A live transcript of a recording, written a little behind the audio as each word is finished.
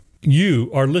You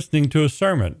are listening to a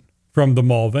sermon from the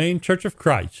Mulvane Church of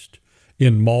Christ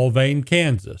in Mulvane,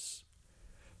 Kansas.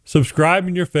 Subscribe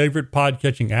in your favorite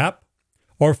podcatching app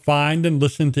or find and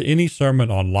listen to any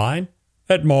sermon online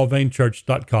at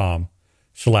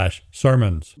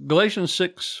mulvanechurch.com/sermons. Galatians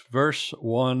 6, verse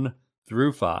 1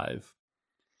 through 5.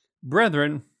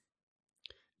 Brethren,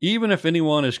 even if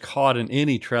anyone is caught in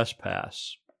any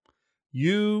trespass,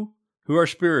 you who are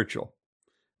spiritual,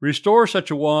 restore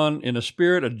such a one in a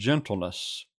spirit of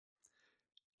gentleness,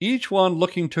 each one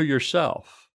looking to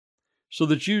yourself, so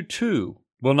that you too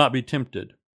will not be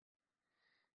tempted.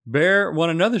 Bear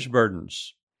one another's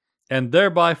burdens, and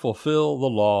thereby fulfill the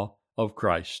law of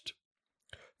Christ.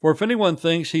 For if anyone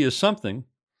thinks he is something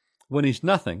when he's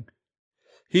nothing,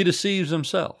 he deceives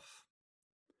himself.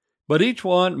 But each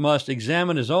one must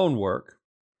examine his own work,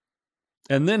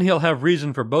 and then he'll have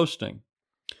reason for boasting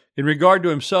in regard to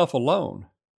himself alone,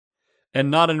 and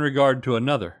not in regard to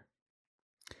another.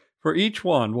 For each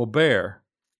one will bear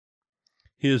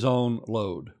his own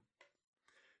load.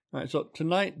 All right, so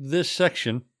tonight this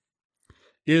section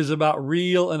is about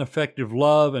real and effective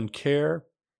love and care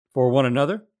for one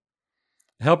another,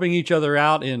 helping each other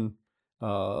out in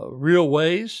real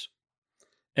ways,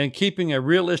 and keeping a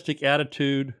realistic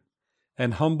attitude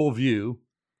and humble view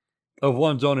of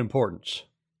one's own importance.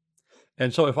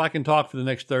 And so if I can talk for the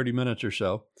next 30 minutes or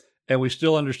so, and we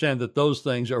still understand that those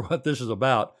things are what this is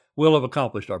about, we'll have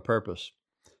accomplished our purpose.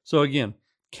 So again,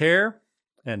 care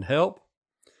and help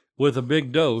with a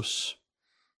big dose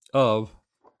of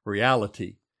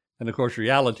reality. And of course,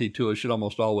 reality to us should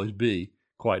almost always be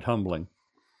quite humbling.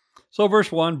 So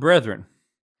verse 1, brethren.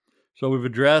 So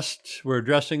we're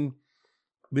addressing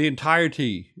the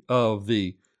entirety of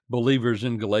the believers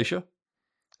in Galatia,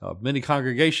 many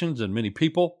congregations and many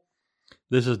people.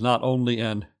 This is not only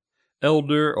an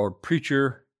elder or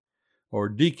preacher or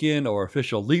deacon or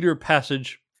official leader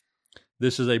passage.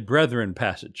 This is a brethren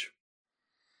passage.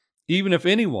 Even if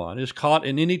anyone is caught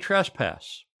in any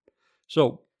trespass.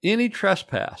 So any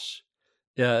trespass,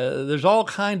 there's all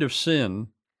kind of sin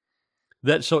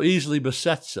that so easily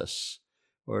besets us.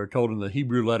 We're told in the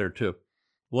Hebrew letter to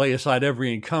lay aside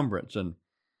every encumbrance and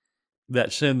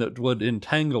that sin that would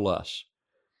entangle us.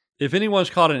 If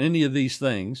anyone's caught in any of these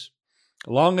things,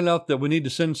 long enough that we need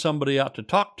to send somebody out to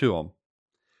talk to them,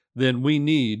 then we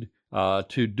need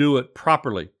to do it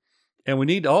properly. And we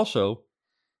need to also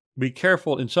be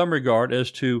careful in some regard as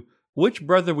to which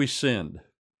brother we send.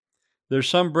 There's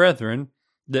some brethren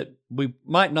that we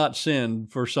might not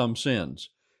send for some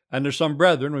sins. And there's some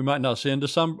brethren we might not send to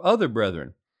some other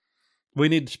brethren. We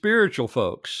need spiritual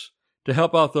folks to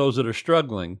help out those that are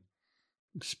struggling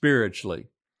spiritually.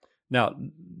 Now,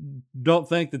 don't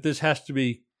think that this has to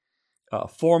be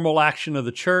formal action of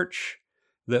the church,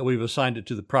 that we've assigned it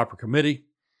to the proper committee,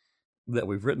 that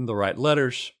we've written the right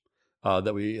letters,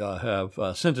 that we have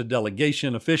sent a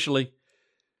delegation officially.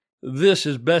 This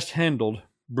is best handled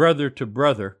brother to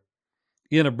brother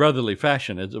in a brotherly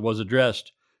fashion, as it was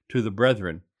addressed to the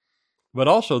brethren. But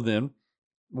also then,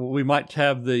 we might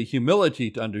have the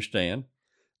humility to understand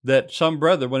that some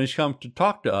brother, when he's come to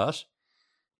talk to us,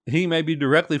 he may be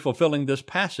directly fulfilling this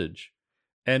passage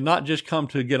and not just come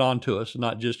to get on to us,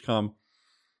 not just come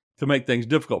to make things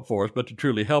difficult for us, but to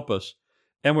truly help us.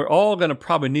 And we're all going to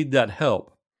probably need that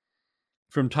help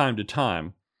from time to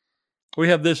time. We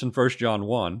have this in 1 John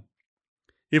 1.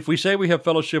 If we say we have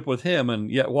fellowship with him and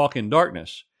yet walk in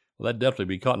darkness, well, that'd definitely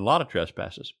be caught in a lot of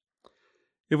trespasses.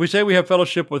 If we say we have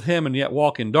fellowship with him and yet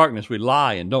walk in darkness, we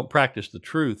lie and don't practice the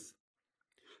truth.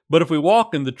 But if we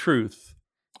walk in the truth,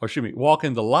 walk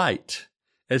in the light,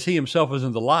 as he himself is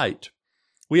in the light,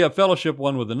 we have fellowship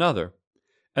one with another,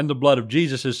 and the blood of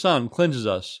Jesus, his Son, cleanses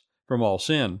us from all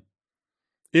sin.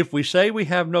 If we say we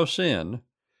have no sin,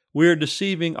 we are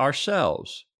deceiving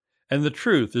ourselves, and the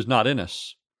truth is not in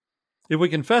us. If we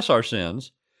confess our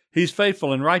sins, he's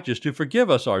faithful and righteous to forgive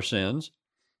us our sins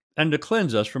and to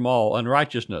cleanse us from all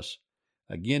unrighteousness.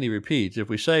 Again, he repeats, if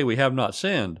we say we have not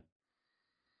sinned,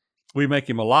 we make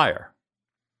him a liar,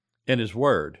 and his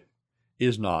word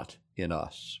is not in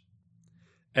us.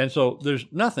 And so there's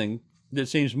nothing that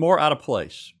seems more out of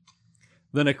place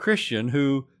than a Christian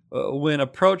who, when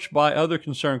approached by other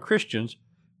concerned Christians,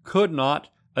 could not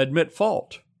admit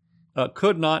fault,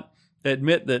 could not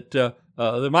admit that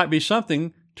there might be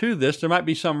something to this, there might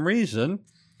be some reason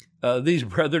these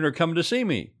brethren are coming to see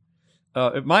me.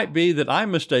 It might be that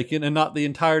I'm mistaken and not the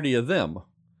entirety of them,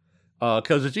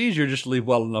 because it's easier just to leave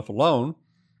well enough alone,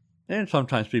 and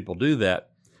sometimes people do that.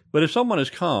 But if someone has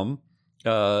come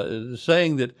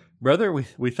saying that, brother,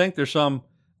 we think there's some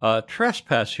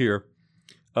trespass here,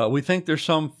 we think there's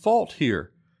some fault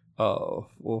here,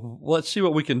 well, let's see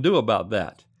what we can do about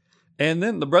that. And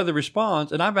then the brother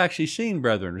responds, and I've actually seen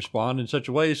brethren respond in such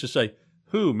a way as to say,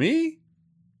 who, me?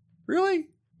 Really?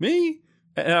 Me?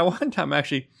 And at one time,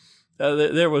 actually,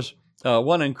 there was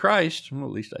one in Christ, well,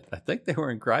 at least I think they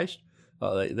were in Christ.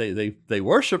 They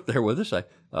worshiped there with us.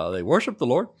 They worshiped the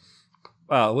Lord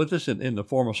with us in the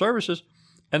formal services.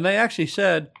 And they actually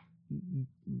said,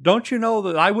 don't you know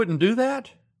that I wouldn't do that?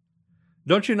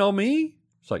 Don't you know me?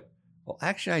 It's like, well,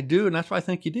 actually I do, and that's why I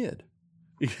think you did.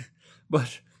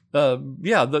 But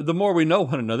the more we know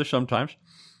one another sometimes,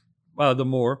 the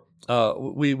more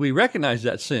we recognize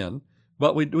that sin,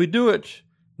 but we do it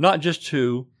not just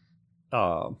to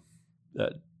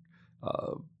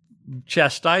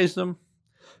chastise them.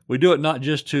 We do it not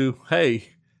just to, hey,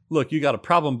 look, you got a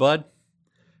problem, bud,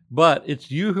 but it's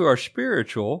you who are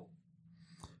spiritual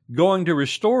going to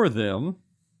restore them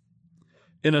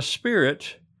in a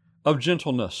spirit of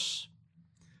gentleness.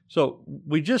 So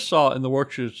we just saw in the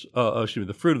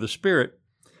the fruit of the Spirit,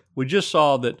 we just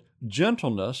saw that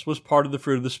gentleness was part of the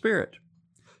fruit of the Spirit.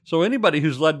 So anybody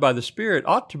who's led by the Spirit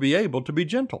ought to be able to be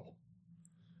gentle.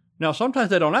 Now, sometimes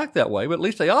they don't act that way, but at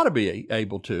least they ought to be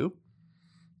able to,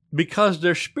 because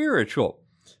they're spiritual.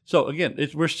 So again,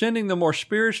 we're sending the more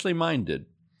spiritually minded.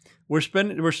 We're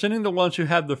sending the ones who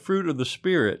have the fruit of the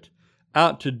Spirit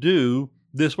out to do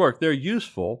this work. They're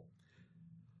useful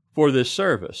for this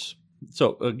service.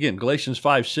 So again, Galatians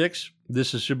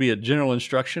 5:6, should be a general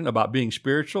instruction about being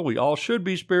spiritual. We all should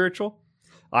be spiritual.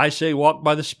 I say walk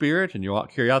by the Spirit, and you ought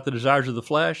to carry out the desires of the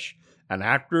flesh. And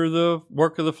after the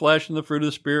work of the flesh and the fruit of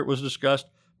the Spirit was discussed,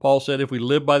 Paul said, if we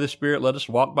live by the Spirit, let us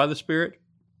walk by the Spirit.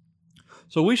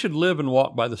 So we should live and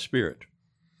walk by the Spirit.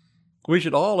 We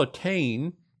should all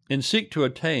attain and seek to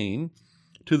attain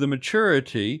to the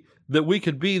maturity that we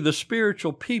could be the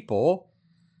spiritual people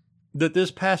that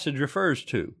this passage refers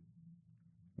to.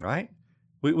 Right?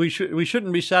 We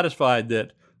shouldn't be satisfied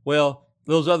that, well,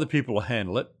 those other people will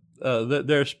handle it. That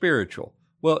they're spiritual.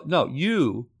 Well, no,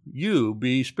 you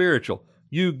be spiritual.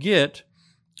 You get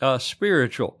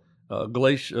spiritual.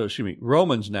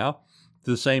 Romans now,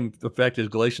 to the same effect as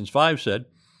Galatians 5 said,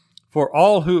 for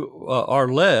all who are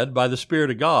led by the Spirit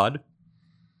of God,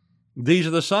 these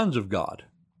are the sons of God.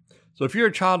 So if you're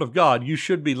a child of God, you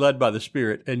should be led by the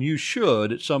Spirit, and you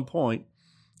should at some point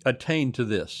attain to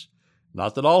this.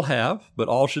 Not that all have, but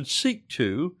all should seek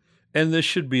to, and this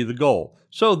should be the goal.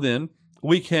 So then,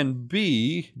 we can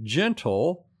be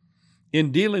gentle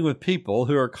in dealing with people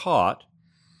who are caught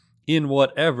in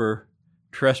whatever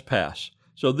trespass.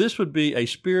 So this would be a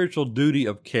spiritual duty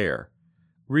of care.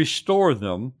 Restore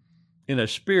them in a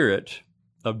spirit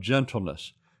of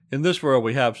gentleness. In this world,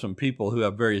 we have some people who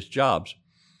have various jobs,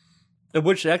 of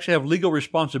which they actually have legal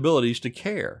responsibilities to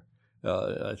care.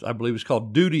 I believe it's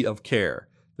called duty of care.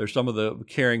 There's some of the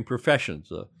caring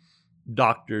professions,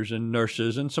 doctors and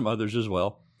nurses and some others as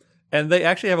well. And they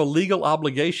actually have a legal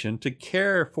obligation to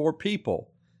care for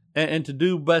people and to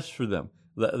do best for them.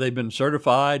 They've been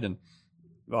certified and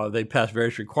they pass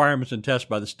various requirements and tests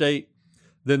by the state.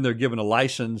 Then they're given a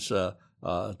license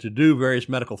to do various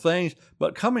medical things.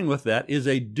 But coming with that is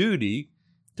a duty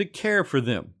to care for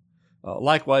them.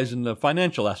 Likewise, in the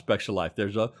financial aspects of life,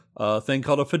 there's a thing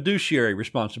called a fiduciary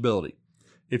responsibility.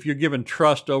 If you're given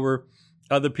trust over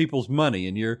other people's money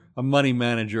and you're a money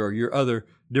manager or you're other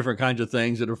different kinds of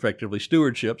things that are effectively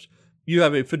stewardships, you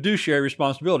have a fiduciary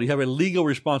responsibility. You have a legal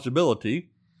responsibility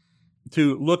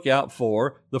to look out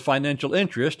for the financial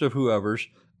interest of whoever's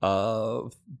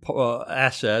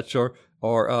assets or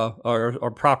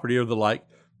property or the like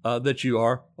that you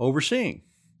are overseeing.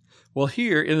 Well,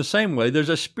 here, in the same way, there's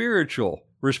a spiritual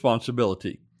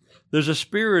responsibility. There's a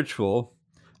spiritual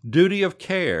duty of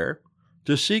care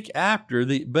to seek after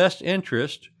the best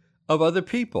interest of other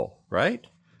people, right?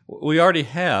 We already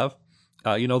have,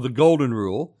 the golden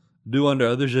rule, do unto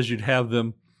others as you'd have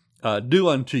them do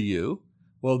unto you.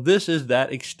 Well, this is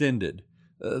that extended.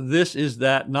 This is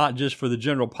that not just for the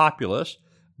general populace,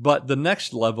 but the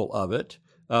next level of it,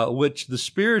 which the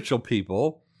spiritual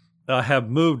people have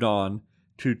moved on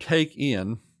to take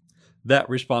in that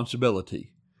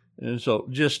responsibility. And so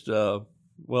just,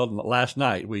 last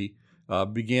night we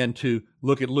began to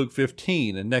look at Luke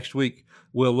 15, and next week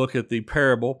we'll look at the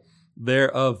parable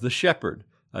there of the shepherd.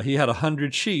 He had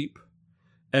 100 sheep,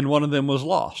 and one of them was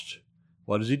lost.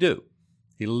 What does he do?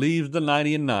 He leaves the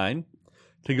 99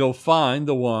 to go find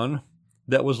the one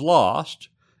that was lost,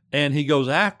 and he goes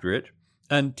after it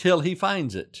until he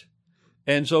finds it.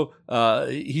 And so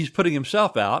he's putting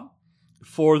himself out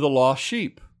for the lost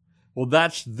sheep. Well,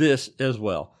 that's this as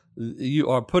well. You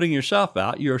are putting yourself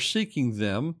out. You're seeking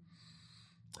them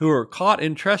who are caught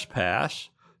in trespass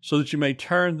so that you may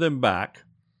turn them back,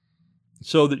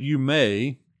 so that you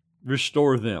may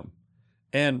restore them.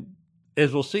 And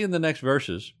as we'll see in the next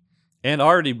verses, and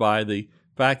already by the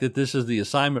fact that this is the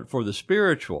assignment for the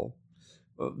spiritual,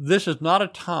 this is not a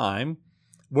time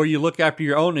where you look after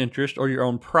your own interest or your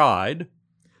own pride,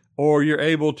 or you're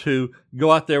able to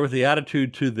go out there with the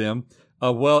attitude to them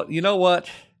of, well, you know what?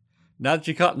 Now that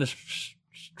you're caught in this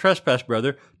trespass,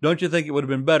 brother, don't you think it would have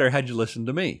been better had you listened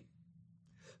to me?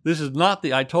 This is not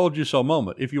the I told you so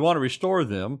moment. If you want to restore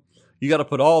them, you got to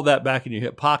put all that back in your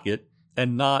hip pocket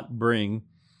and not bring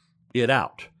it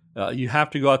out. You have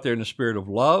to go out there in the spirit of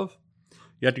love.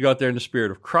 You have to go out there in the spirit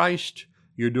of Christ.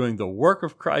 You're doing the work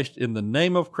of Christ in the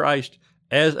name of Christ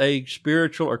as a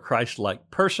spiritual or Christ-like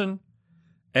person.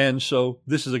 And so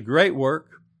this is a great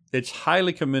work. It's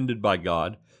highly commended by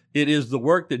God. It is the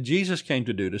work that Jesus came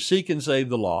to do, to seek and save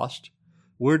the lost.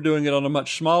 We're doing it on a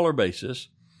much smaller basis,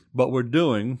 but we're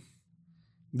doing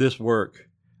this work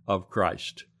of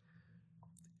Christ.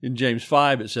 In James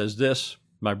 5, it says this,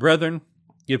 "My brethren,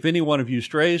 if any one of you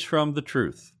strays from the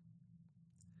truth,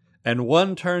 and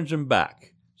one turns him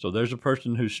back," so there's a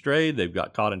person who strayed, they've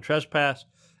got caught in trespass,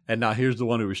 and now here's the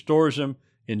one who restores him.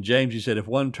 In James, he said, if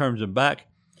one turns him back,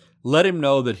 let him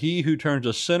know that he who turns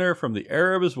a sinner from the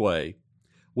error of his way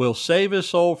will save his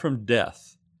soul from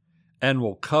death and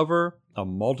will cover a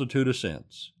multitude of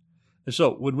sins. And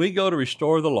so when we go to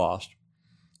restore the lost,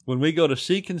 when we go to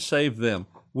seek and save them,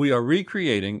 we are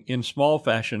recreating in small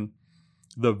fashion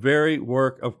the very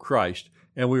work of Christ,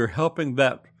 and we are helping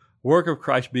that work of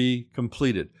Christ be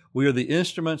completed. We are the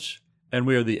instruments and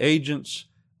we are the agents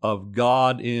of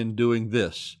God in doing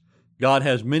this. God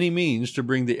has many means to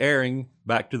bring the erring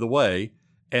back to the way,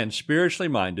 and spiritually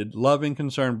minded, loving,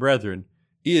 concerned brethren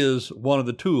is one of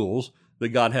the tools that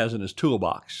God has in his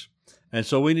toolbox. And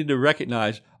so we need to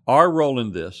recognize our role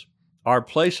in this, our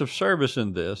place of service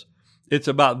in this. It's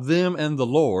about them and the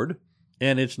Lord,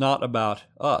 and it's not about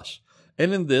us.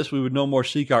 And in this, we would no more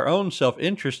seek our own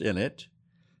self-interest in it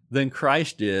than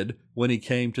Christ did when he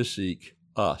came to seek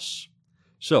us.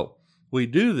 So we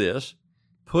do this,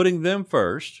 putting them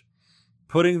first,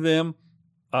 putting them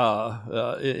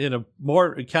in a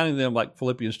more, counting them like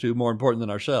Philippians 2, more important than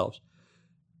ourselves.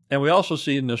 And we also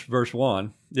see in this verse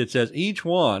 1, it says, each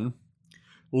one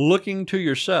looking to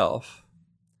yourself,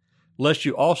 lest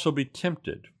you also be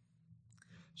tempted.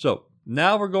 So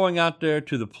now we're going out there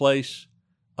to the place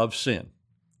of sin.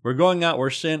 We're going out where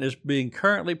sin is being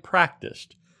currently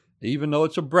practiced. Even though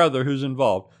it's a brother who's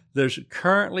involved, there's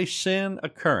currently sin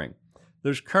occurring.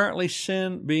 There's currently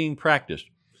sin being practiced.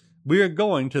 We are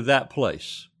going to that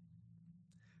place.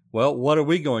 Well, what are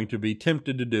we going to be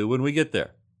tempted to do when we get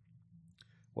there?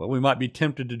 Well, we might be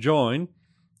tempted to join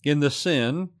in the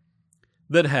sin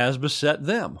that has beset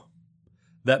them.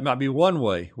 That might be one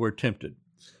way we're tempted.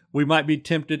 We might be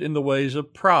tempted in the ways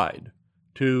of pride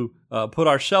to put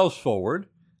ourselves forward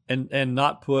and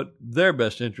not put their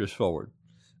best interest forward.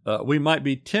 We might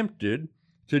be tempted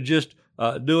to just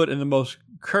do it in the most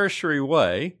cursory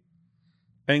way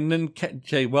and then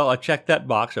say, well, I checked that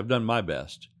box, I've done my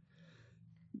best.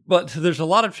 But there's a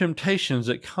lot of temptations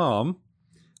that come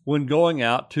when going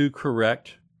out to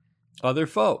correct other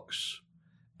folks.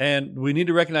 And we need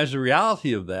to recognize the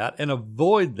reality of that and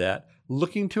avoid that,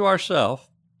 looking to ourselves,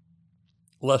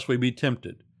 lest we be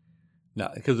tempted.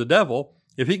 Now, because the devil,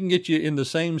 if he can get you in the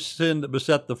same sin that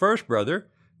beset the first brother,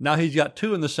 now he's got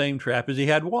two in the same trap as he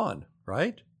had one,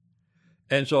 right?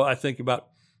 And so I think about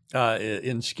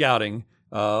in scouting,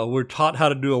 we're taught how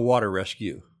to do a water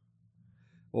rescue.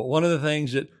 Well, one of the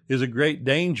things that is a great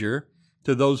danger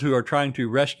to those who are trying to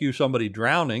rescue somebody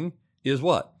drowning is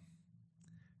what?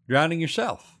 Drowning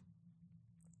yourself.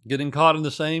 Getting caught in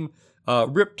the same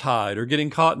riptide or getting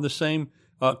caught in the same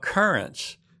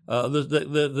currents,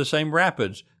 the same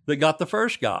rapids that got the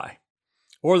first guy.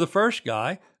 Or the first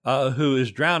guy who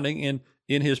is drowning,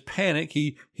 in his panic,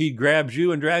 he grabs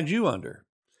you and drags you under.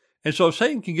 And so if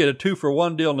Satan can get a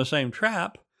 2-for-1 deal in the same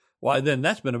trap, why then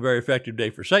that's been a very effective day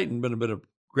for Satan, been a bit of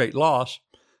great loss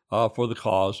for the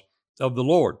cause of the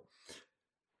Lord.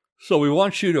 So we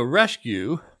want you to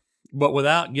rescue, but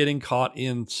without getting caught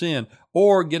in sin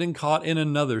or getting caught in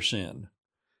another sin.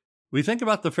 We think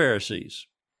about the Pharisees.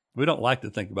 We don't like to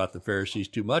think about the Pharisees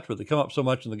too much, but they come up so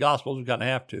much in the Gospels, we kind of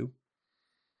have to.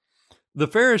 The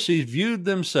Pharisees viewed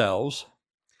themselves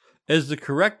as the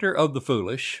corrector of the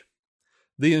foolish,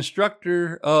 the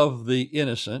instructor of the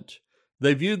innocent.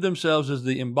 They viewed themselves as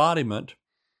the embodiment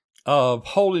of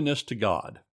holiness to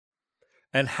God.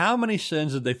 And how many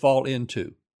sins did they fall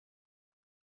into?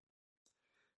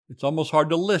 It's almost hard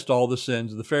to list all the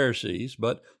sins of the Pharisees,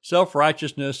 but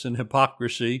self-righteousness and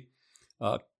hypocrisy,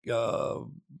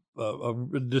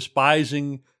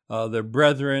 despising their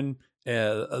brethren.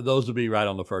 Those would be right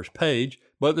on the first page,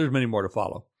 but there's many more to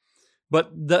follow.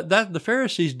 But that the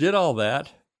Pharisees did all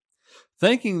that,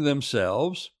 thinking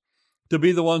themselves to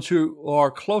be the ones who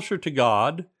are closer to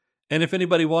God, and if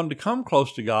anybody wanted to come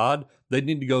close to God, they'd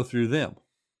need to go through them,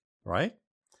 right?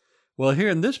 Well, here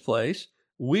in this place,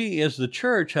 we as the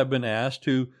church have been asked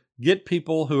to get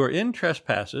people who are in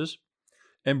trespasses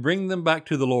and bring them back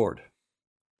to the Lord.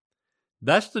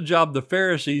 That's the job the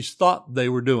Pharisees thought they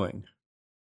were doing.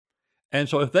 And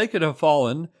so if they could have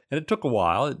fallen, and it took a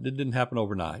while, it didn't happen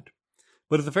overnight,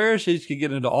 but if the Pharisees could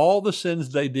get into all the sins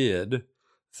they did,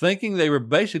 thinking they were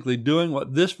basically doing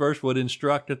what this verse would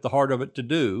instruct at the heart of it to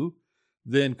do,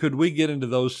 then could we get into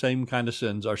those same kind of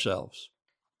sins ourselves?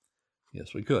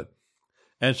 Yes, we could.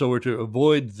 And so we're to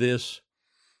avoid this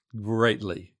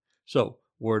greatly. So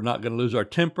we're not going to lose our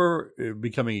temper,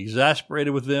 becoming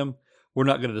exasperated with them. We're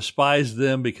not going to despise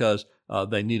them because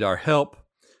they need our help.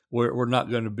 We're not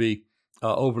going to be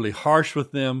overly harsh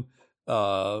with them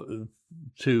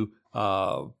to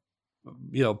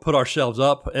put ourselves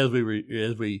up as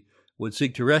we would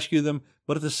seek to rescue them.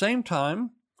 But at the same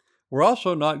time, we're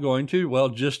also not going to,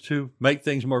 just to make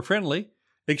things more friendly,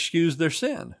 excuse their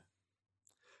sin,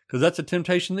 because that's a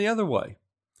temptation the other way.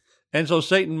 And so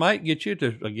Satan might get you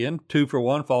to, again, 2 for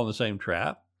 1, fall in the same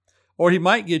trap, or he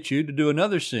might get you to do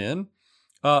another sin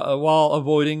while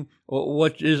avoiding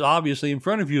what is obviously in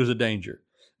front of you as a danger.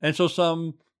 And so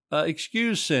some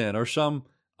excuse sin, or some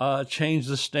change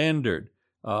the standard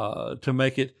to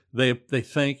make it, they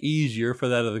think, easier for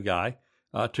that other guy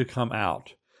to come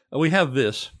out. We have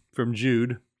this from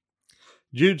Jude.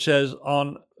 Jude says,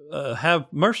 have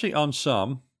mercy on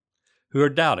some who are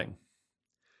doubting.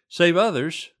 Save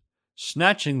others,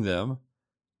 snatching them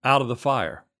out of the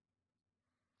fire,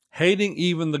 hating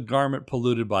even the garment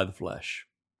polluted by the flesh.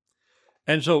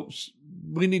 And so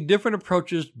we need different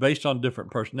approaches based on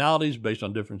different personalities, based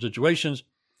on different situations,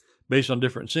 based on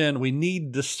different sin. We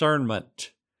need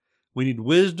discernment. We need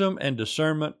wisdom and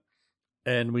discernment,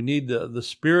 and we need the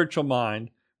spiritual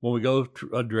mind when we go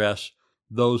to address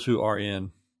those who are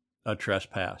in a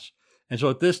trespass. And so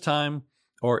at this time,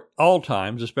 or all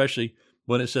times, especially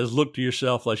when it says, look to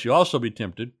yourself lest you also be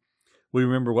tempted, we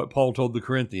remember what Paul told the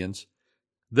Corinthians,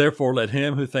 therefore let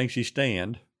him who thinks he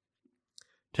stand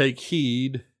take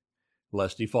heed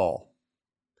lest he fall.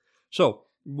 So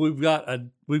we've got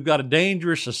a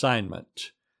dangerous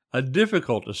assignment, a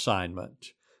difficult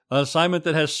assignment, an assignment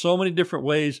that has so many different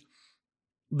ways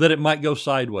that it might go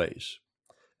sideways.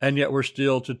 And yet we're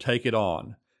still to take it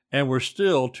on. And we're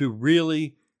still to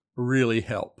really, really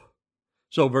help.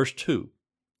 So verse 2,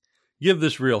 give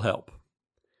this real help.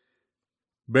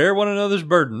 Bear one another's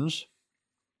burdens,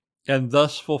 and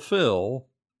thus fulfill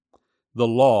the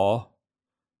law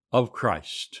of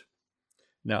Christ.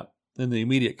 Now, in the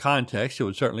immediate context, it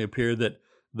would certainly appear that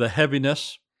the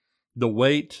heaviness, the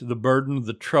weight, the burden,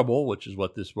 the trouble, which is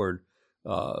what this word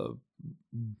baros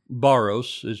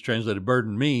is translated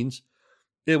burden means,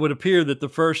 it would appear that the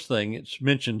first thing it's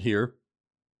mentioned here,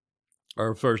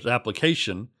 or first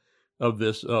application of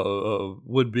this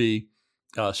would be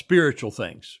spiritual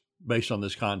things based on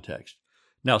this context.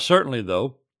 Now, certainly,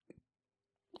 though,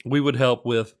 we would help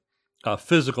with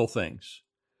physical things.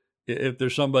 If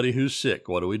there's somebody who's sick,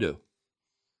 what do we do?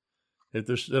 If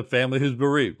there's a family who's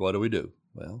bereaved, what do we do?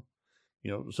 Well,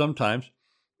 sometimes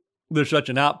there's such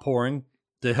an outpouring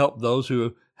to help those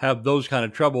who have those kind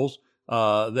of troubles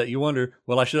that you wonder,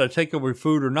 should I take over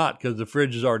food or not? Because the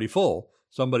fridge is already full.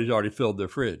 Somebody's already filled their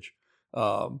fridge.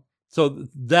 So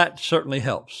that certainly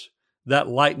helps. That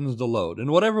lightens the load. And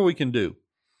whatever we can do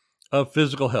of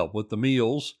physical help with the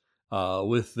meals,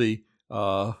 with the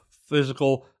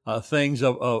physical things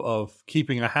of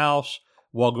keeping a house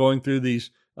while going through these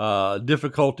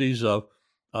difficulties of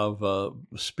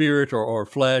spirit or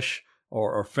flesh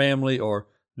or family or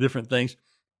different things,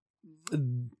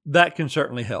 that can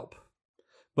certainly help.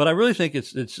 But I really think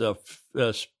it's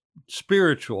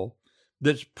spiritual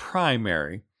that's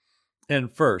primary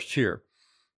and first here.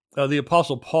 The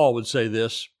Apostle Paul would say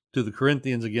this to the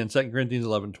Corinthians again, 2 Corinthians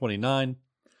 11:29.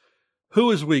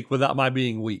 Who is weak without my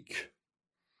being weak?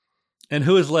 And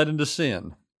who is led into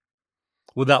sin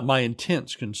without my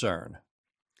intense concern?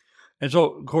 And so,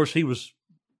 of course, he was,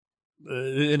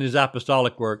 in his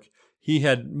apostolic work, he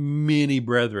had many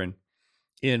brethren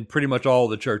in pretty much all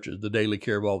the churches, the daily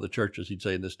care of all the churches, he'd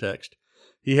say in this text.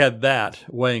 He had that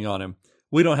weighing on him.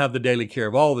 We don't have the daily care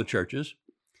of all the churches.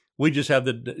 We just have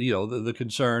the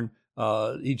concern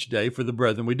each day for the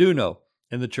brethren we do know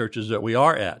in the churches that we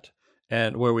are at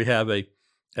and where we have a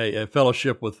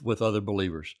fellowship with other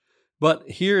believers. But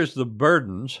here's the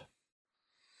burdens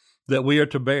that we are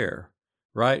to bear,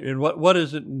 right? And what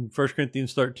is it in 1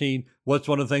 Corinthians 13? What's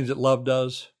one of the things that love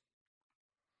does?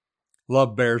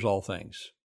 Love bears all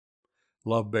things.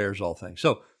 Love bears all things.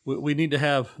 So we need to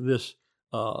have this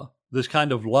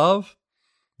kind of love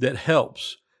that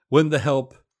helps when the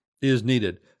help is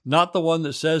needed. Not the one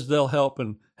that says they'll help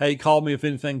and, hey, call me if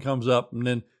anything comes up. And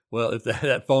then, well, if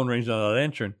that phone rings, I'm not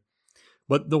answering.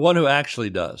 But the one who actually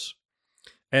does.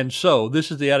 And so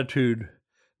this is the attitude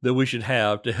that we should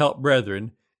have to help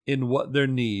brethren in what their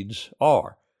needs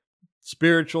are.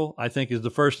 Spiritual, I think, is the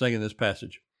first thing in this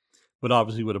passage, but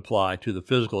obviously would apply to the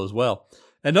physical as well.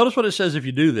 And notice what it says if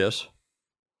you do this.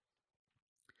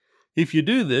 If you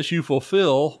do this, you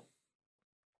fulfill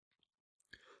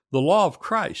the law of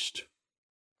Christ.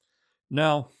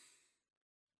 Now,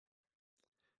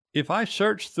 if I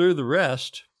search through the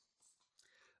rest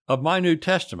of my New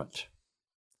Testament,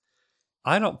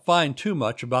 I don't find too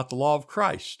much about the law of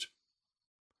Christ.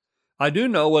 I do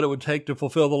know what it would take to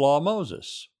fulfill the law of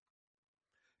Moses.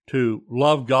 To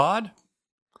love God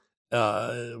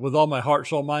with all my heart,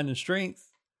 soul, mind, and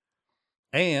strength,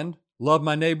 and love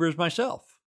my neighbor as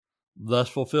myself. Thus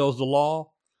fulfills the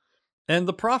law and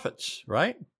the prophets,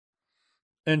 right?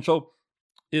 And so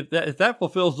if that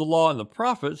fulfills the law and the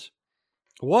prophets,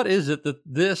 what is it that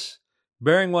this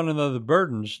bearing one another's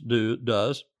burdens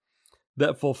does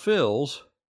that fulfills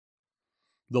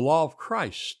the law of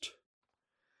Christ?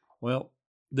 Well,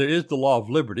 there is the law of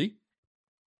liberty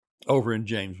over in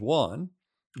James 1,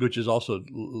 which is also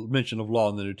mention of law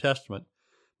in the New Testament.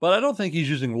 But I don't think he's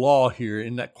using law here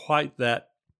in quite that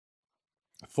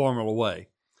formal way.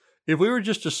 If we were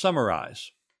just to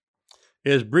summarize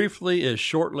as briefly, as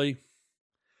shortly,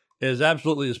 as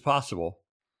absolutely as possible,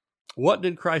 what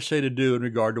did Christ say to do in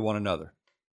regard to one another?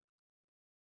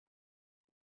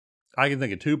 I can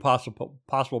think of two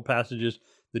possible passages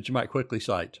that you might quickly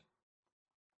cite.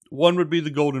 One would be the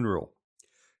golden rule.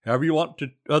 However you want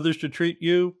others to treat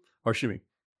you, or excuse me,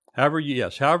 however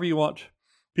you want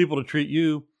people to treat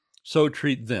you, so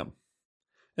treat them.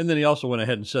 And then he also went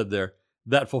ahead and said there,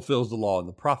 that fulfills the law and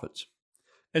the prophets.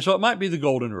 And so it might be the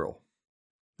golden rule.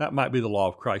 That might be the law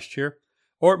of Christ here.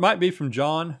 Or it might be from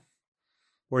John,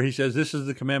 where he says, this is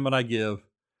the commandment I give,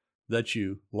 that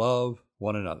you love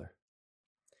one another.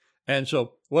 And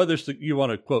so whether you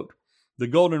want to quote the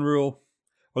golden rule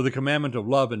or the commandment of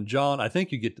love in John, I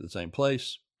think you get to the same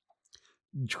place.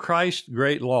 Christ's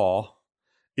great law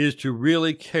is to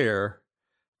really care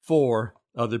for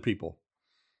other people.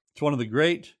 It's one of the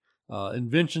great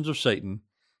inventions of Satan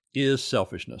is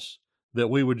selfishness, that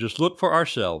we would just look for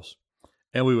ourselves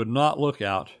and we would not look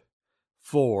out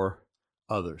for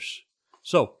others.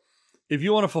 So if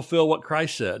you want to fulfill what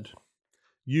Christ said,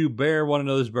 you bear one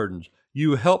another's burdens.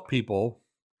 You help people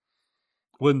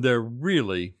when they're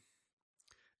really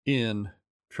in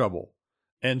trouble.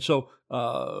 And so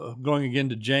going again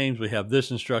to James, we have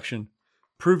this instruction: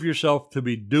 prove yourself to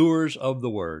be doers of the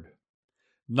word,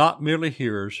 not merely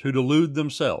hearers who delude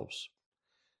themselves,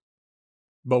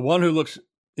 but one who looks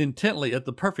intently at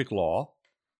the perfect law,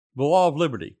 the law of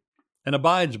liberty, and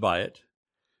abides by it,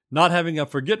 not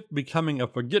becoming a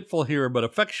forgetful hearer, but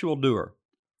effectual doer.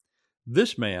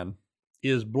 This man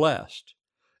is blessed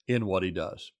in what he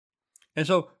does. And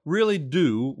so really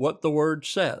do what the word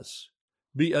says.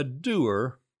 Be a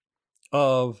doer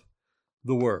of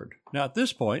the word. Now at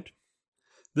this point,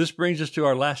 this brings us to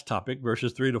our last topic,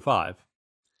 verses 3 to 5.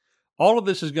 All of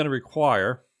this is going to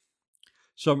require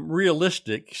some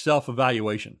realistic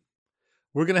self-evaluation.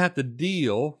 We're going to have to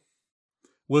deal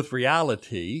with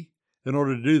reality in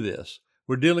order to do this.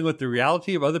 We're dealing with the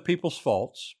reality of other people's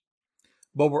faults,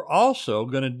 but we're also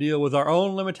going to deal with our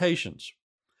own limitations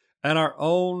and our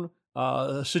own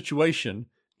situation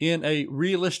in a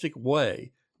realistic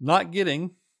way, not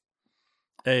getting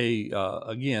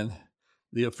again,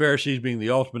 the Pharisees being the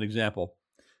ultimate example,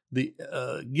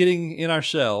 getting in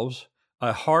ourselves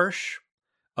a harsh,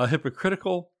 a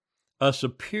hypocritical, a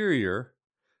superior,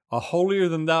 a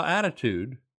holier-than-thou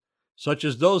attitude, such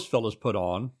as those fellows put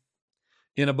on,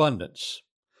 in abundance.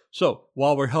 So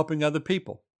while we're helping other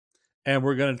people, and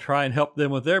we're going to try and help them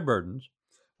with their burdens,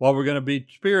 while we're going to be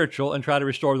spiritual and try to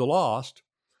restore the lost,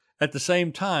 at the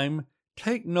same time,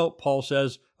 take note, Paul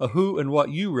says, of who and what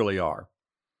you really are.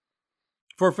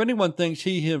 For if anyone thinks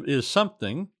he is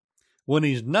something when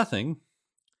he's nothing,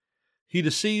 he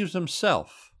deceives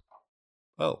himself.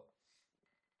 Oh.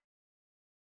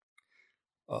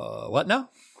 What now?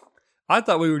 I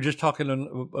thought we were just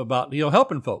talking about,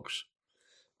 helping folks.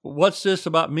 What's this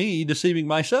about me deceiving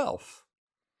myself?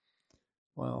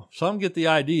 Well, some get the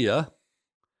idea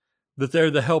that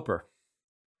they're the helper,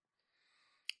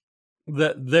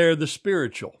 that they're the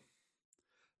spiritual,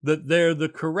 that they're the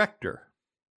corrector.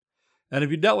 And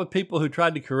have you dealt with people who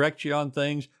tried to correct you on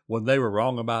things when they were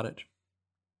wrong about it?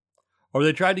 Or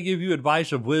they tried to give you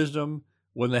advice of wisdom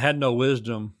when they had no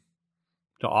wisdom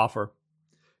to offer?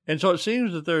 And so it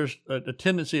seems that there's a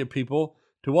tendency of people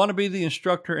to want to be the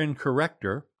instructor and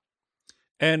corrector.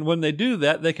 And when they do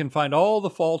that, they can find all the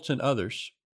faults in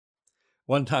others.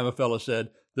 One time a fellow said,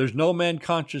 there's no man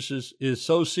conscience is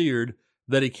so seared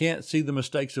that he can't see the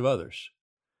mistakes of others.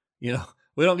 You know,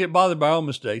 we don't get bothered by our own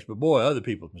mistakes, but boy, other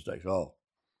people's mistakes, oh,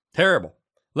 terrible.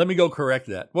 Let me go correct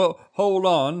that. Well, hold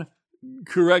on.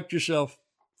 Correct yourself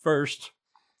first.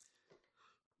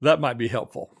 That might be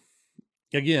helpful.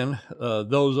 Again,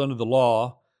 those under the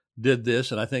law did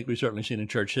this, and I think we've certainly seen in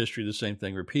church history the same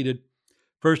thing repeated.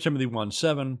 1 Timothy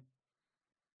 1:7,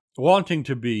 wanting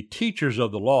to be teachers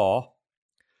of the law,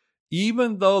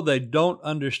 even though they don't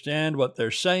understand what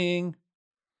they're saying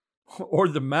or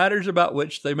the matters about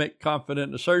which they make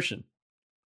confident assertion.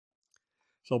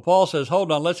 So Paul says,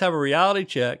 hold on, let's have a reality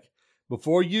check.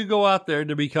 Before you go out there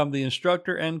to become the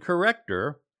instructor and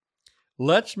corrector,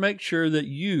 let's make sure that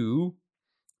you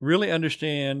really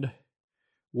understand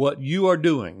what you are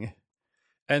doing.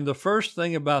 And the first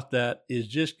thing about that is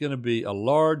just going to be a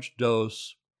large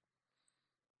dose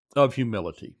of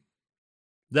humility.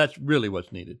 That's really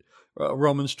what's needed.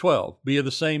 Romans 12, be of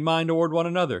the same mind toward one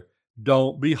another.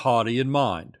 Don't be haughty in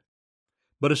mind,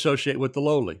 but associate with the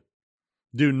lowly.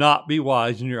 Do not be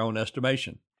wise in your own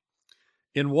estimation.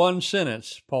 In one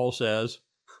sentence, Paul says,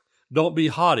 don't be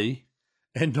haughty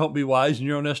and don't be wise in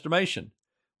your own estimation.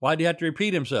 Why do you have to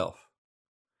repeat himself?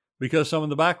 Because some in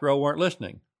the back row weren't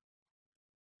listening.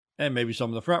 And maybe some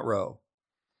in the front row.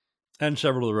 And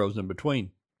several of the rows in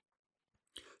between.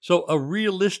 So a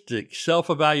realistic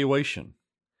self-evaluation.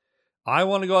 I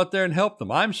want to go out there and help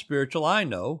them. I'm spiritual, I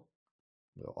know.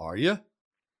 Well, are you?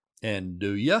 And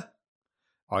do you?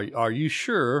 Are you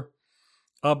sure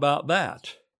about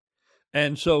that?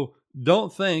 And so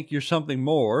don't think you're something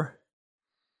more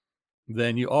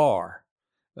than you are.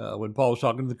 When Paul was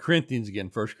talking to the Corinthians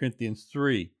again, 1 Corinthians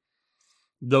 3,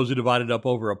 those are divided up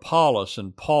over Apollos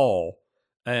and Paul,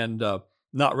 and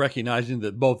not recognizing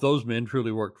that both those men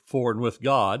truly worked for and with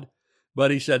God.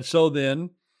 But he said, so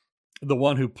then, the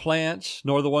one who plants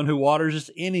nor the one who waters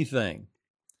is anything,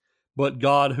 but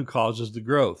God who causes the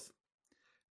growth.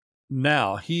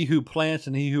 Now, he who plants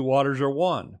and he who waters are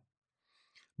one,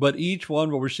 but each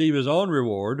one will receive his own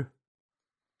reward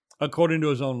according to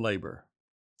his own labor.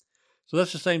 So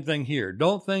that's the same thing here.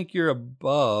 Don't think you're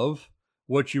above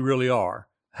what you really are.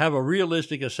 Have a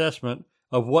realistic assessment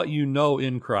of what you know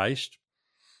in Christ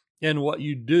and what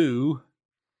you do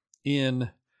in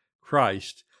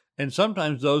Christ. And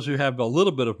sometimes those who have a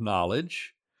little bit of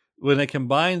knowledge, when they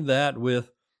combine that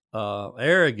with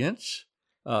arrogance,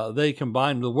 they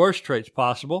combine the worst traits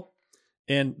possible,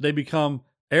 and they become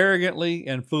arrogantly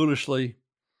and foolishly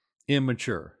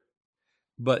immature.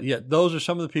 But yet those are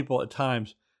some of the people at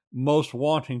times most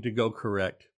wanting to go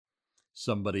correct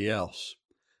somebody else.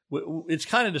 It's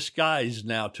kind of disguised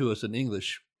now to us in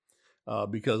English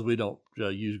because we don't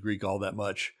use Greek all that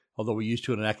much, although we used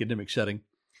to in an academic setting.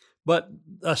 But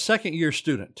a second-year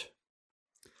student.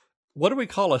 What do we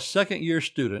call a second-year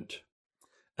student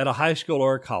at a high school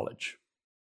or a college?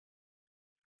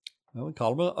 Well, we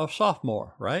call them a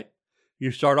sophomore, right?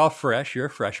 You start off fresh. You're a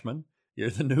freshman.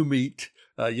 You're the new meat.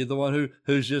 You're the one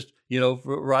who's just,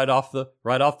 right off the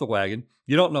wagon.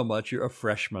 You don't know much. You're a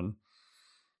freshman.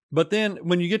 But then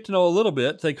when you get to know a little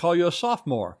bit, they call you a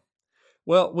sophomore.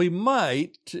 Well, we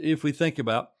might, if we think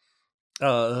about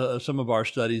some of our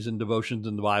studies and devotions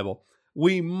in the Bible,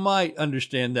 we might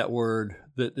understand that word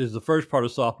that is the first part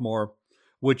of sophomore,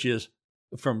 which is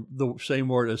from the same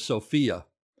word as Sophia,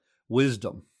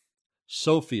 wisdom.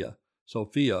 Sophia,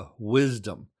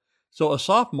 wisdom. So a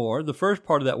sophomore, the first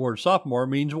part of that word sophomore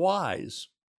means wise.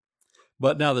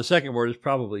 But now the second word is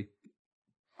probably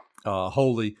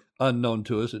wholly unknown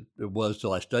to us. It was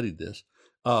till I studied this.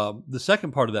 The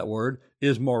second part of that word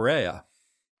is morea,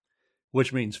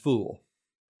 which means fool.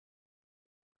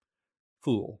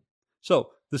 Fool.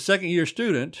 So the second year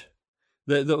student,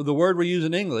 the word we use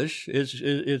in English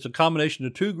is a combination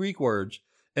of two Greek words,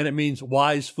 and it means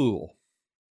wise fool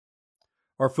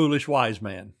or foolish wise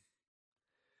man.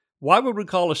 Why would we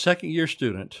call a second year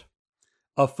student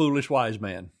a foolish wise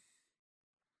man?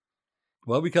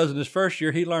 Well, because in his first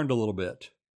year, he learned a little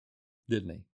bit, didn't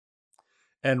he?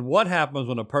 And what happens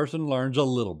when a person learns a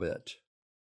little bit?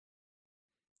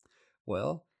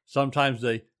 Well, sometimes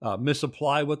they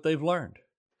misapply what they've learned.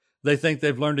 They think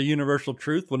they've learned a universal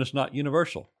truth when it's not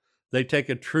universal. They take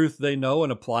a truth they know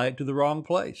and apply it to the wrong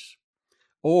place.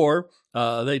 Or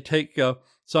they take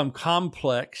some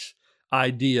complex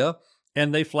idea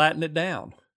and they flatten it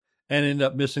down and end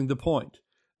up missing the point.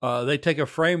 They take a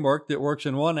framework that works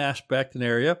in one aspect and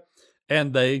area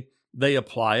and they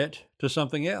apply it to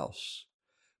something else.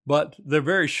 But they're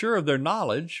very sure of their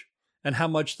knowledge and how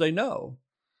much they know.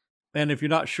 And if you're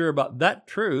not sure about that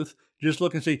truth, just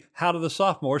look and see, how do the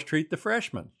sophomores treat the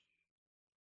freshmen?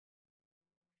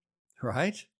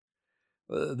 Right?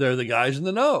 They're the guys in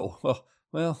the know.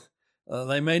 Well,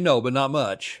 they may know, but not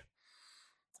much.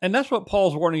 And that's what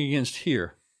Paul's warning against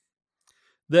here.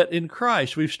 That in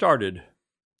Christ we've started.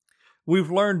 We've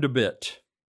learned a bit.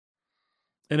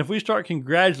 And if we start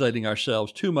congratulating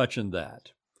ourselves too much in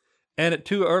that, and at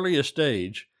too early a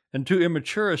stage and too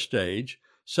immature a stage,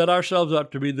 set ourselves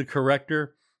up to be the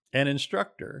corrector and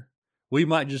instructor, we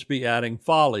might just be adding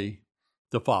folly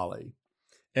to folly.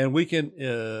 And we can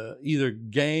either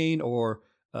gain or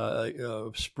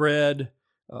spread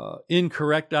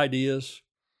incorrect ideas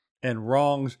and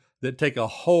wrongs that take a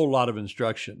whole lot of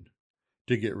instruction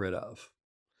to get rid of.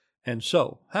 And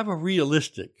so, have a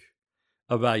realistic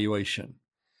evaluation.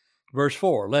 Verse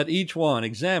 4, let each one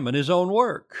examine his own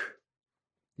work.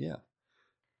 Yeah.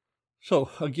 So,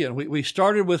 again, we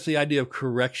started with the idea of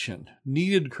correction,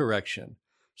 needed correction.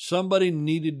 Somebody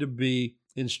needed to be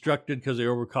instructed because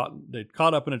they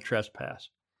caught up in a trespass.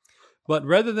 But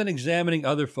rather than examining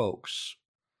other folks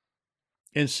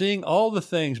and seeing all the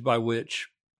things by which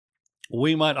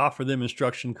we might offer them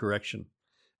instruction, correction,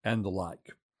 and the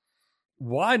like,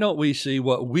 why don't we see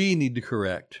what we need to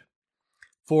correct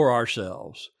for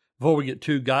ourselves before we get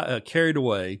too carried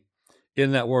away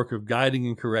in that work of guiding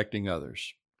and correcting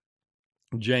others?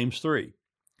 James 3,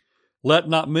 let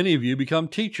not many of you become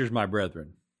teachers, my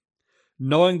brethren,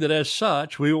 knowing that as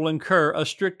such we will incur a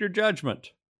stricter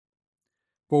judgment.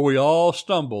 For we all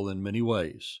stumble in many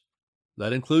ways.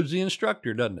 That includes the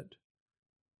instructor, doesn't it?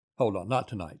 Hold on, not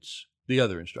tonight's. The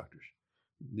other instructors.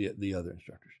 The other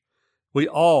instructors. We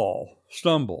all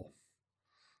stumble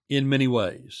in many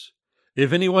ways.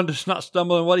 If anyone does not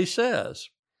stumble in what he says,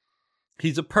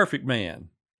 he's a perfect man,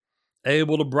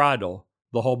 able to bridle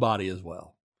the whole body as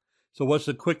well. So what's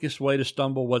the quickest way to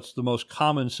stumble? What's the most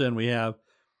common sin we have?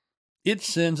 It's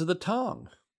sins of the tongue.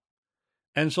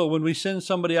 And so when we send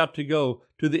somebody out to go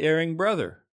to the erring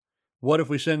brother, what if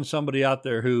we send somebody out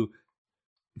there who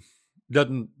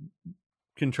doesn't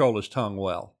control his tongue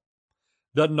well,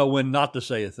 doesn't know when not to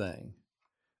say a thing,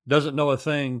 doesn't know a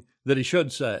thing that he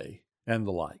should say, and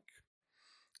the like?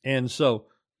 And so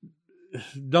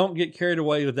don't get carried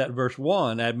away with that verse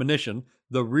 1 admonition,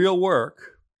 the real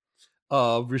work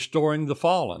of restoring the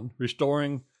fallen,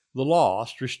 restoring the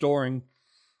lost, restoring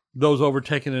those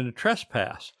overtaken in a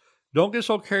trespass. Don't get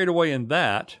so carried away in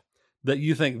that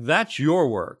you think that's your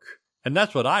work, and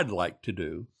that's what I'd like to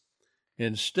do.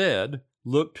 Instead,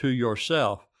 look to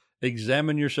yourself.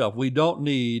 Examine yourself. We don't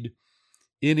need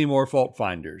any more fault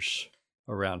finders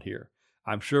around here.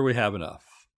 I'm sure we have enough.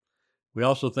 We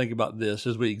also think about this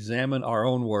as we examine our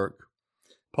own work.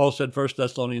 Paul said, 1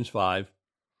 Thessalonians 5,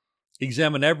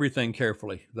 examine everything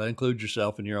carefully. That includes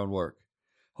yourself and your own work.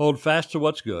 Hold fast to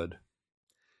what's good.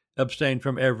 Abstain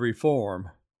from every form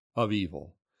of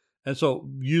evil. And so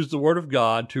use the Word of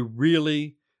God to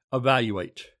really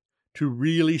evaluate, to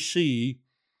really see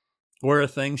where a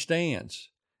thing stands.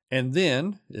 And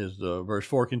then, as the verse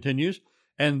 4 continues,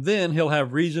 and then he'll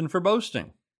have reason for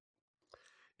boasting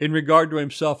in regard to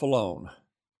himself alone.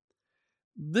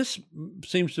 This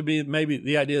seems to be maybe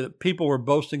the idea that people were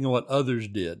boasting in what others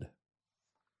did.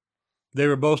 They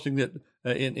were boasting that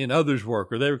in others'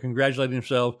 work, or they were congratulating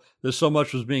themselves that so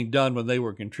much was being done when they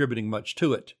were contributing much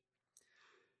to it.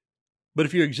 But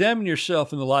if you examine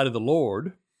yourself in the light of the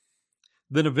Lord,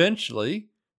 then eventually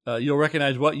you'll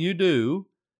recognize what you do.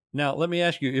 Now, let me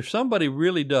ask you, if somebody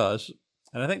really does,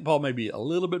 and I think Paul may be a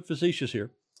little bit facetious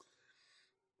here,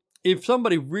 if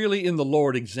somebody really in the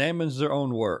Lord examines their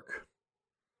own work,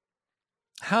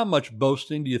 how much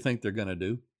boasting do you think they're going to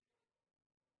do?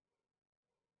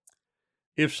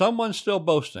 If someone's still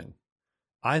boasting,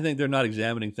 I think they're not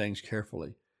examining things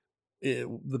carefully.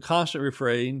 The constant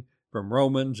refrain from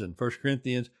Romans and 1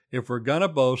 Corinthians, if we're going to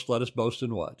boast, let us boast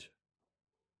in what?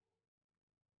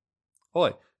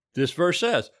 Boy, this verse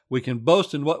says we can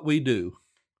boast in what we do.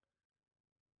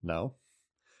 No.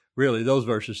 Really, those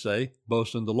verses say,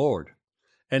 boast in the Lord.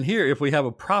 And here, if we have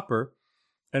a proper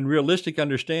and realistic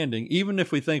understanding, even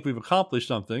if we think we've accomplished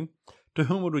something, to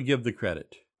whom would we give the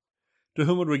credit? To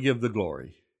whom would we give the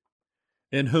glory?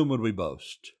 In whom would we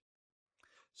boast?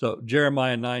 So,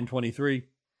 Jeremiah 9:23,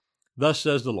 thus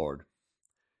says the Lord,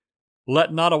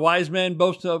 let not a wise man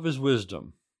boast of his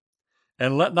wisdom,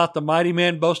 And let not the mighty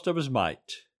man boast of his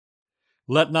might.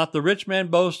 Let not the rich man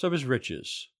boast of his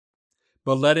riches.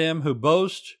 But let him who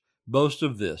boasts boast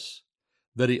of this,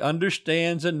 that he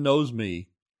understands and knows me,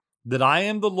 that I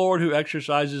am the Lord who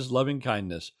exercises loving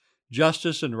kindness,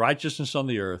 justice, and righteousness on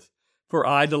the earth, for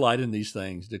I delight in these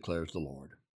things, declares the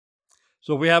Lord.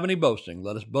 So if we have any boasting,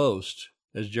 let us boast,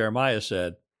 as Jeremiah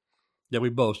said, that we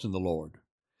boast in the Lord.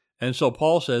 And so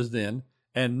Paul says then,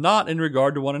 and not in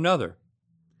regard to one another.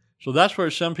 So that's where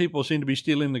some people seem to be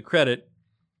stealing the credit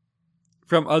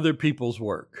from other people's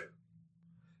work.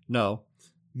 No,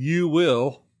 you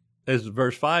will, as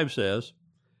verse 5 says,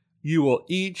 you will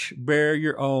each bear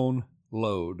your own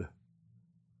load.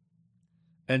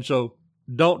 And so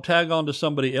don't tag on to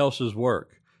somebody else's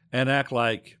work and act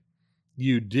like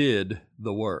you did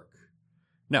the work.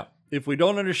 Now, if we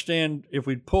don't understand, if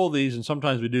we pull these, and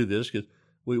sometimes we do this because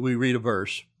we read a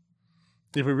verse,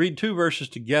 if we read two verses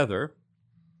together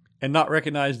and not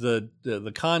recognize the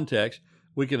context,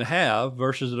 we can have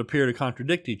verses that appear to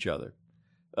contradict each other.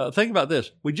 Think about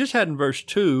this. We just had in verse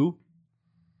 2,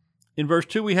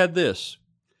 we had this,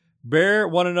 bear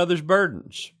one another's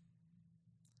burdens.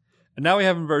 And now we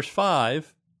have in verse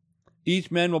 5, each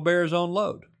man will bear his own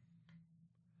load.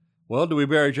 Well, do we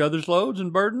bear each other's loads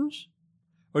and burdens,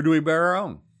 or do we bear our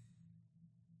own?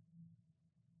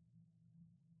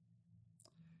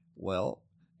 Well,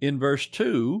 in verse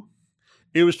 2,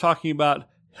 it was talking about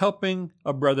helping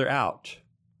a brother out.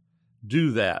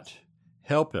 Do that.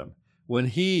 Help him. When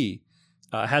he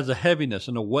has a heaviness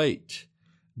and a weight,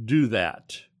 do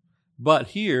that. But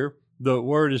here, the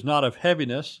word is not of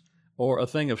heaviness or a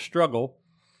thing of struggle.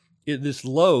 This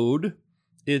load,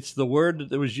 it's the word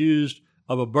that was used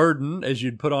of a burden as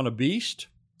you'd put on a beast,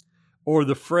 or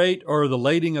the freight or the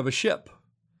lading of a ship.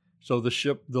 So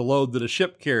the load that a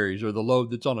ship carries, or the load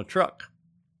that's on a truck.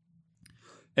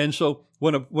 And so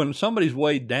when somebody's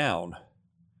weighed down,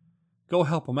 go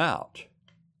help them out.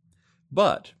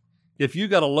 But if you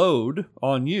got a load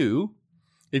on you,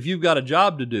 if you've got a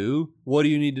job to do, what do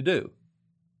you need to do?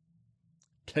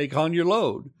 Take on your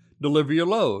load, deliver your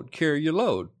load, carry your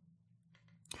load.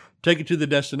 Take it to the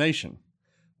destination.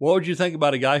 What would you think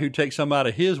about a guy who takes some out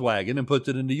of his wagon and puts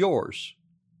it into yours?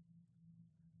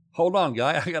 Hold on,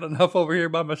 guy, I got enough over here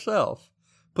by myself.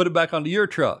 Put it back onto your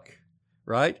truck,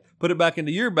 right? Put it back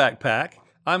into your backpack.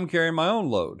 I'm carrying my own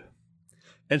load.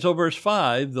 And so verse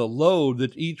 5, the load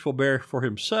that each will bear for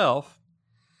himself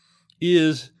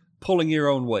is pulling your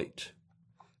own weight,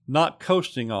 not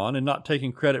coasting on and not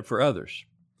taking credit for others.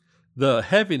 The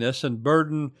heaviness and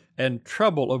burden and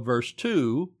trouble of verse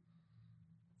 2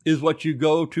 is what you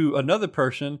go to another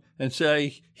person and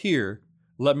say, here,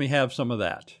 let me have some of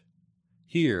that.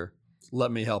 Here,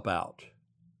 let me help out.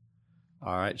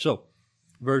 All right, so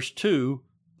verse 2,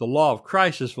 the law of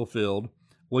Christ is fulfilled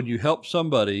when you help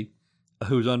somebody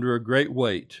who's under a great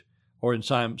weight or in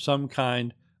some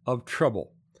kind of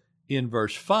trouble. In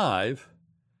verse 5,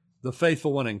 the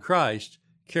faithful one in Christ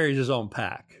carries his own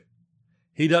pack.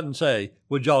 He doesn't say,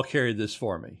 would y'all carry this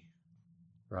for me?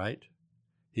 Right?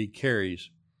 He carries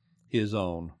his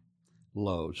own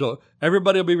load. So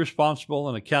everybody will be responsible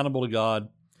and accountable to God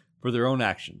for their own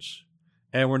actions.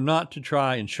 And we're not to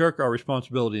try and shirk our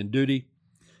responsibility and duty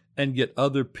and get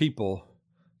other people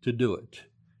to do it.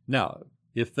 Now,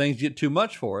 if things get too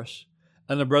much for us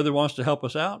and the brother wants to help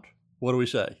us out, what do we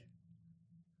say?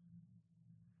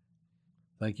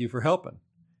 Thank you for helping,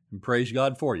 and praise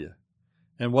God for you.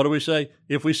 And what do we say?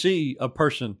 If we see a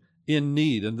person in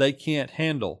need and they can't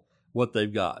handle what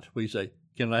they've got, we say,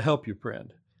 can I help you,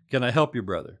 friend? Can I help you,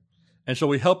 brother? And so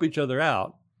we help each other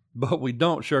out, but we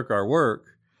don't shirk our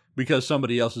work because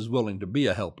somebody else is willing to be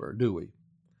a helper, do we?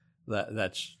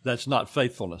 That's not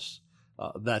faithfulness.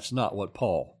 That's not what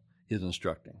Paul is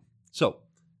instructing. So,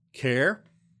 care,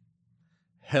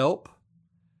 help,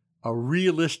 a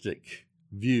realistic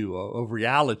view of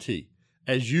reality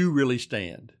as you really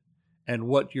stand and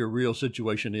what your real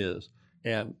situation is.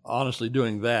 And honestly,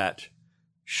 doing that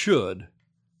should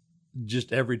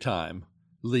just every time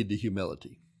lead to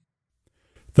humility.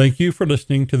 Thank you for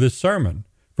listening to this sermon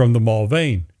from the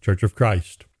Mulvane Church of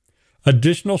Christ.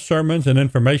 Additional sermons and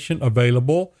information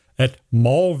available at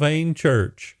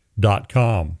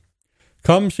mulvanechurch.com.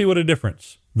 Come see what a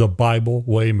difference the Bible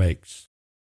way makes.